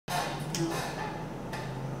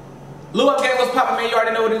Lou Gang, what's poppin', man? You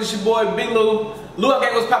already know what it is. Your boy b.lou. Lou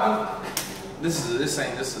Gang, what's poppin'? This is.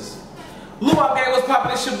 Lou Gang, what's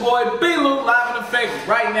poppin'? It's your boy b.lou, live in effect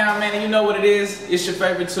right now, man. And you know what it is. It's your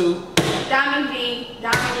favorite too.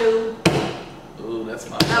 b.lou. Ooh, that's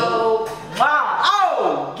my. Oh. Wow.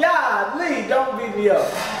 Oh, God, Lee, don't beat me up.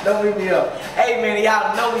 Don't beat me up. Hey, man,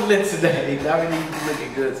 y'all know we lit today. I mean, you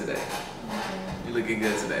looking good today. You looking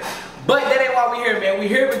good today. But that ain't why we here, man. We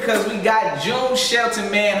here because we got Shelton,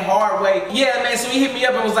 man, hard way. Yeah, man, so he hit me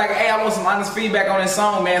up and was like, hey, I want some honest feedback on this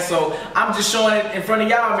song, man. So I'm just showing it in front of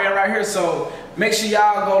y'all, man, right here. So make sure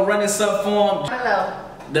y'all go run this up for him. Hello.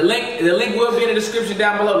 The link will be in the description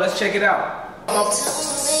down below. Let's check it out.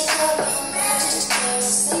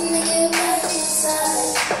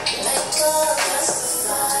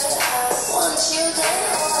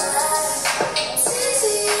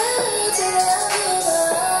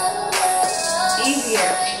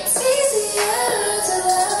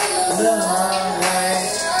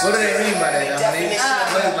 What do they mean by that, honey? It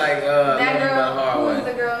looks like that girl, the hard who way. is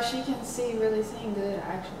the girl? She can really sing good,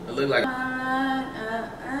 actually. It look like. I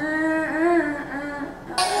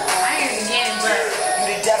ain't again, but you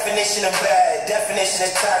the definition of bad, definition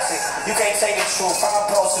of toxic. You can't take the truth. I'm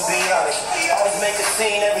supposed to be honest. Always make a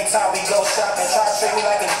scene every time we go shopping. Try to treat me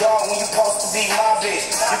like a dog when you supposed to be my bitch.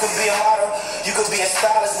 You could be a model, you could be a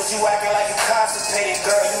stylist, but you acting like you constipated,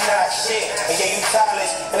 girl. You not shit, and yeah, you timeless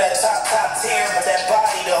in that top tier. But that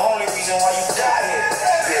body, the only reason why you got here.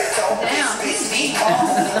 damn, he's mean.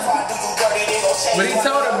 But he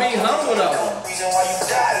told her be humble though. Reason why you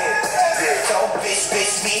got here. So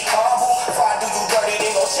bitch, be humble. If I do you dirty,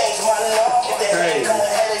 they gon' change my love. If that ain't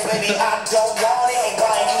coming headless, baby, I don't want it. Ain't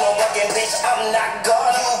buying you no working, bitch. I'm not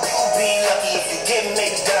gonna. You be lucky if you get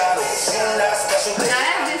McDonald's. You not special. Now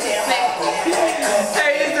that's disrespectful.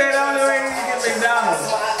 Hey, he said the only way you can get McDonald's.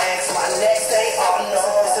 My ex, my next day, oh no.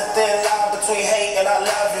 It's a thin line between hate and I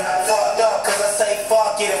love you. Fucked up, cause I say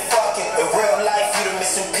fuck it and fuck it. In real life, you the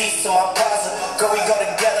missing piece to my puzzle. Girl, we go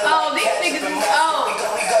together. Oh, these niggas is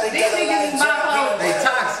bipolar. They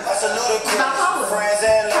toxic.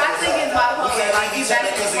 Bipolar. Toxic is bipolar. Like you better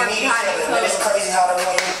just work behind it.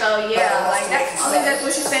 So yeah, like that's what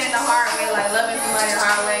you're saying the hard way. Like loving somebody the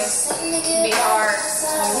hard way. Be hard.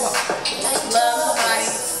 Love somebody.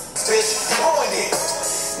 Bitch, you ruined it.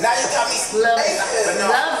 Now you got me. Love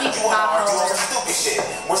be bipolar. Stupid shit.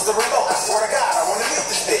 Where's the remote? I swear to God, I wanna mute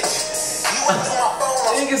this bitch. You went through my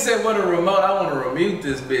phone. Nigga said, what a remote, I want to remute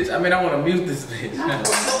this bitch. I mean, I want to mute this bitch.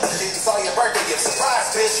 It's all your birthday gift.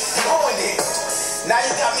 Surprise, bitch. You ruined it. Now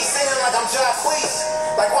you got me singing like I'm Josh Queese.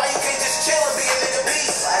 Like, why you can't just chill and be a nigga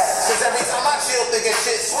beast? Cause every time I chill, thinking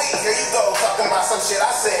shit sweet. Here you go, talking about some shit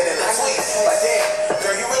I said in a tweet. Like, damn,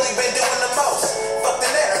 girl, you really been doing the most. Fuck the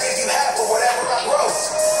net, I gave you half or whatever I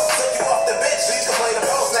gross. Took you off the bench so you can play the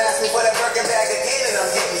post. Now ask me for that Birkin bag again and I'm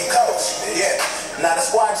getting you coach. Yeah. Now the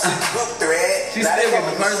squad shit group thread. She's still getting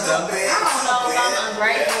the first though. I don't know if I'm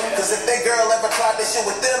ungrateful. Cause if that girl ever tried this shit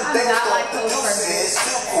with them, they would throw the deuces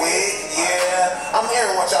too quick. Yeah, I'm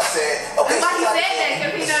hearing what y'all said. Okay, why he said that?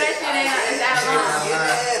 Cause he know that shit ain't out of line.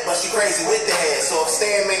 Yeah, but she crazy with the head. So if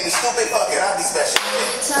staying make me stupid, fuck it, I'll be special.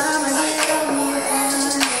 Time I get on your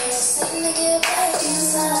mind, seem to get back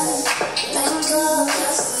inside. Let go,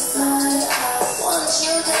 justified. I want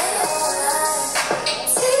you there all night.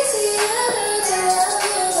 It's easier to love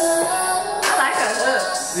you. I like her look.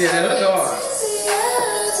 Yeah, that look hard.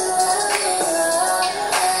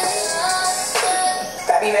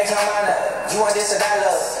 Baby, make your mind up. You want this or that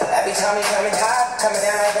love. Every time you coming hot, coming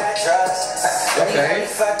down like that drugs. Okay.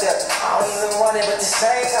 Fucked up. I don't even want it, but the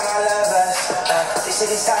same time I love us. This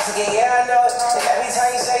shit is toxic, yeah, I know it. And every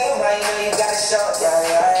time you say you might, you know you gotta show it.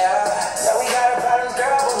 Yeah. Know we got a problem,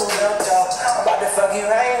 girl, but who don't though? I'm about to fuck you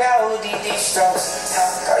right now with these strokes.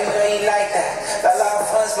 Girl, you know you like that. Got a lot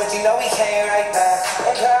of fun, but you know we can't right back.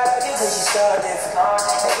 And girl, I love you cause you so different.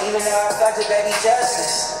 And even though I fucked it, baby,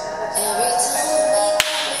 justice. Every time I make up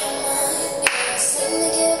my mind, you seem to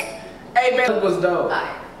get. Hey, man, look what's dope.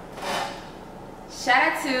 Alright.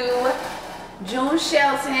 Shout out to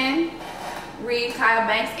Shelton, Reed, Kyle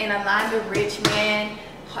Banks, and Alonda Richmond,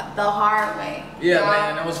 The Hard Way. Yeah,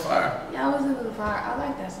 man, that was fire. Yeah, it was fire. I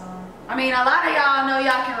like that song. I mean, a lot of y'all know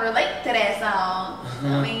y'all can relate to that song.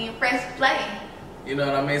 I mean, press play. You know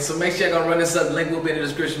what I mean? So make sure y'all go run this up. The link will be in the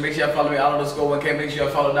description. Make sure y'all follow me all_1K. Make sure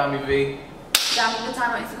y'all follow Dami V. Dami V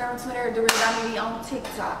on Instagram and Twitter. The real Dami V on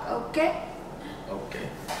TikTok. Okay? Okay.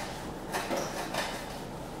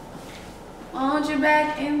 Want you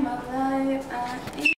back in my life.